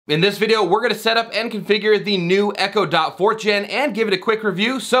In this video, we're going to set up and configure the new Echo Dot 4th Gen and give it a quick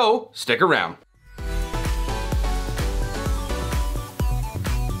review, so stick around.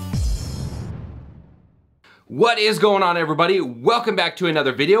 What is going on, everybody? Welcome back to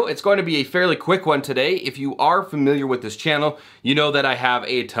another video. It's going to be a fairly quick one today. If you are familiar with this channel, you know that I have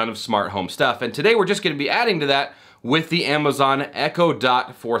a ton of smart home stuff, and today we're just going to be adding to that with the Amazon Echo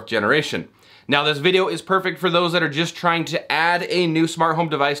Dot 4th generation. Now, this video is perfect for those that are just trying to add a new smart home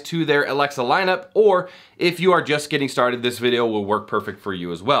device to their Alexa lineup, or if you are just getting started, this video will work perfect for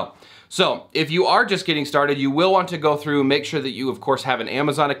you as well. So if you are just getting started, you will want to go through, make sure that you of course have an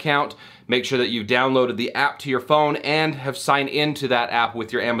Amazon account, make sure that you've downloaded the app to your phone and have signed into that app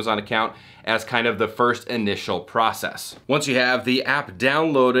with your Amazon account as kind of the first initial process. Once you have the app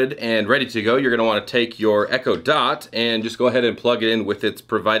downloaded and ready to go, you're gonna wanna take your Echo Dot and just go ahead and plug it in with its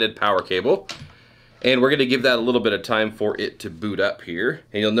provided power cable. And we're gonna give that a little bit of time for it to boot up here.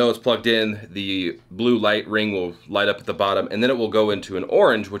 And you'll know it's plugged in, the blue light ring will light up at the bottom, and then it will go into an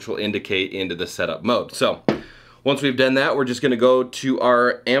orange, which will indicate into the setup mode. So once we've done that, we're just gonna go to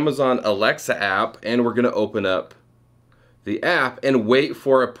our Amazon Alexa app, and we're gonna open up the app and wait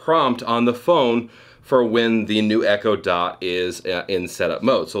for a prompt on the phone for when the new Echo Dot is in setup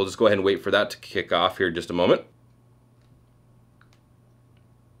mode. So we'll just go ahead and wait for that to kick off here in just a moment.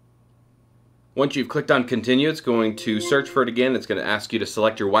 Once you've clicked on continue, it's going to search for it again. It's going to ask you to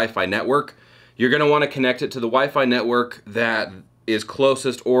select your Wi-Fi network. You're going to want to connect it to the Wi-Fi network that is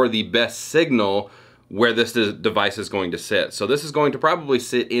closest or the best signal where this device is going to sit. So this is going to probably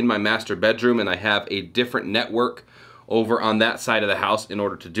sit in my master bedroom, and I have a different network over on that side of the house in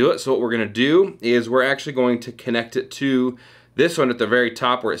order to do it. So what we're going to do is we're actually going to connect it to this one at the very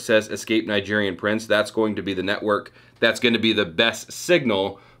top where it says Escape Nigerian Prince. That's going to be the network that's going to be the best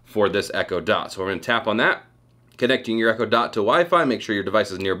signal for this Echo Dot. So we're going to tap on that, connecting your Echo Dot to Wi-Fi. Make sure your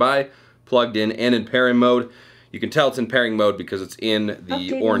device is nearby, plugged in, and in pairing mode. You can tell it's in pairing mode because it's in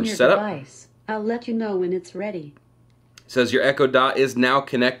the orange setup. Device. I'll let you know when it's ready. It says your Echo Dot is now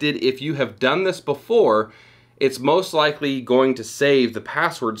connected. If you have done this before, it's most likely going to save the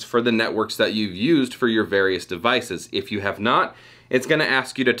passwords for the networks that you've used for your various devices. If you have not, it's gonna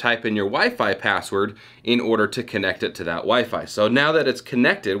ask you to type in your Wi-Fi password in order to connect it to that Wi-Fi. So now that it's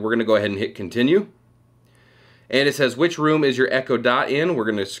connected, we're gonna go ahead and hit continue. And it says, which room is your Echo Dot in? We're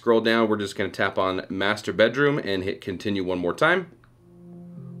gonna scroll down, we're just gonna tap on master bedroom and hit continue one more time.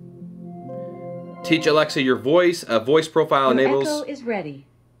 Teach Alexa your voice. A voice profile enables... Echo is ready.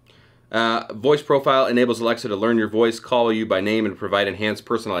 Voice profile enables Alexa to learn your voice, call you by name, and provide enhanced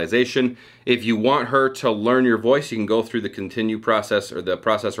personalization. If you want her to learn your voice, you can go through the continue process or the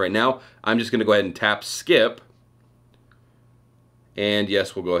process right now. I'm just going to go ahead and tap skip. And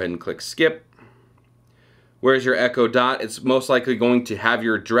yes, we'll go ahead and click skip. Where's your Echo Dot? It's most likely going to have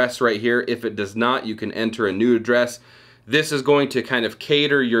your address right here. If it does not, you can enter a new address. This is going to kind of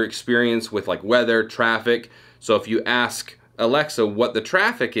cater your experience with like weather, traffic. So if you ask Alexa what the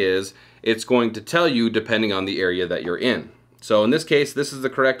traffic is, it's going to tell you depending on the area that you're in. So in this case, this is the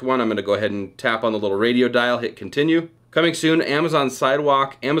correct one. I'm going to go ahead and tap on the little radio dial, hit continue. Coming soon, Amazon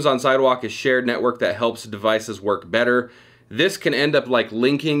Sidewalk. Amazon Sidewalk is a shared network that helps devices work better. This can end up like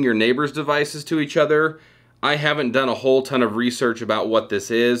linking your neighbors' devices to each other. I haven't done a whole ton of research about what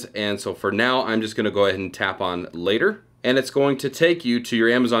this is, and so for now, I'm just going to go ahead and tap on later. And it's going to take you to your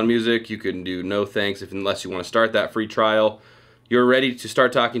Amazon Music. You can do no thanks unless you want to start that free trial. You're ready to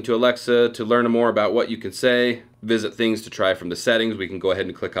start talking to Alexa to learn more about what you can say. Visit things to try from the settings. We can go ahead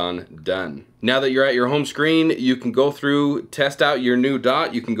and click on done. Now that you're at your home screen, you can go through, test out your new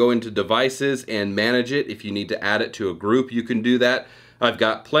Dot. You can go into devices and manage it. If you need to add it to a group, you can do that. I've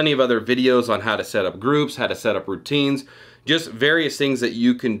got plenty of other videos on how to set up groups, how to set up routines, just various things that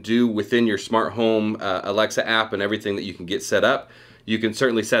you can do within your smart home Alexa app and everything that you can get set up. You can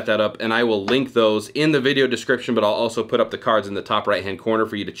certainly set that up, and I will link those in the video description, but I'll also put up the cards in the top right-hand corner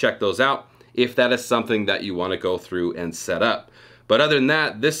for you to check those out if that is something that you want to go through and set up. But other than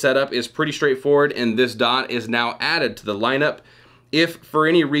that, this setup is pretty straightforward, and this Dot is now added to the lineup. If for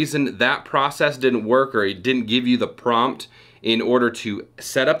any reason that process didn't work or it didn't give you the prompt in order to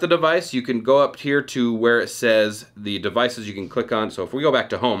set up the device, you can go up here to where it says the devices you can click on. So if we go back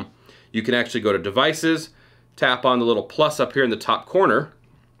to home, you can actually go to devices, tap on the little plus up here in the top corner,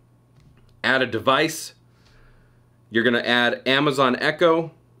 add a device. You're going to add Amazon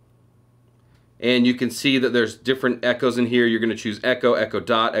Echo, and you can see that there's different Echoes in here. You're going to choose Echo, Echo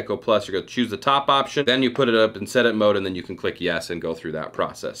Dot, Echo Plus. You're going to choose the top option. Then you put it up in setup mode, and then you can click yes and go through that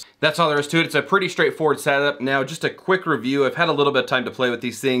process. That's all there is to it. It's a pretty straightforward setup. Now, just a quick review. I've had a little bit of time to play with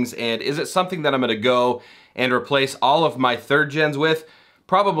these things, and is it something that I'm going to go and replace all of my 3rd gens with?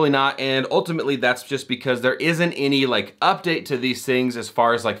 Probably not, and ultimately that's just because there isn't any like update to these things as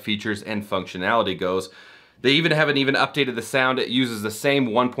far as like features and functionality goes. They haven't even updated the sound. It uses the same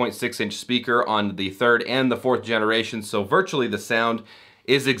 1.6-inch speaker on the 3rd and the 4th generation, so virtually the sound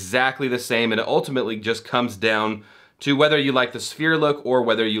is exactly the same, and it ultimately just comes down to whether you like the sphere look or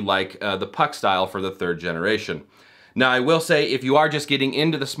whether you like the puck style for the 3rd generation. Now, I will say, if you are just getting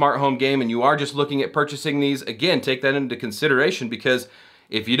into the smart home game and you are just looking at purchasing these, again, take that into consideration, because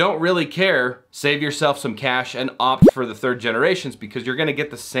if you don't really care, save yourself some cash and opt for the 3rd generations, because you're gonna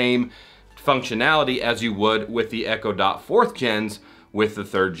get the same functionality as you would with the Echo Dot 4th gens with the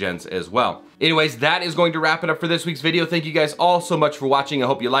 3rd gens as well. Anyways, that is going to wrap it up for this week's video. Thank you guys all so much for watching. I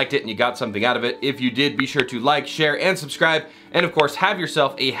hope you liked it and you got something out of it. If you did, be sure to like, share, and subscribe. And of course, have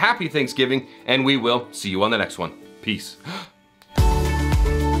yourself a happy Thanksgiving, and we will see you on the next one. Peace.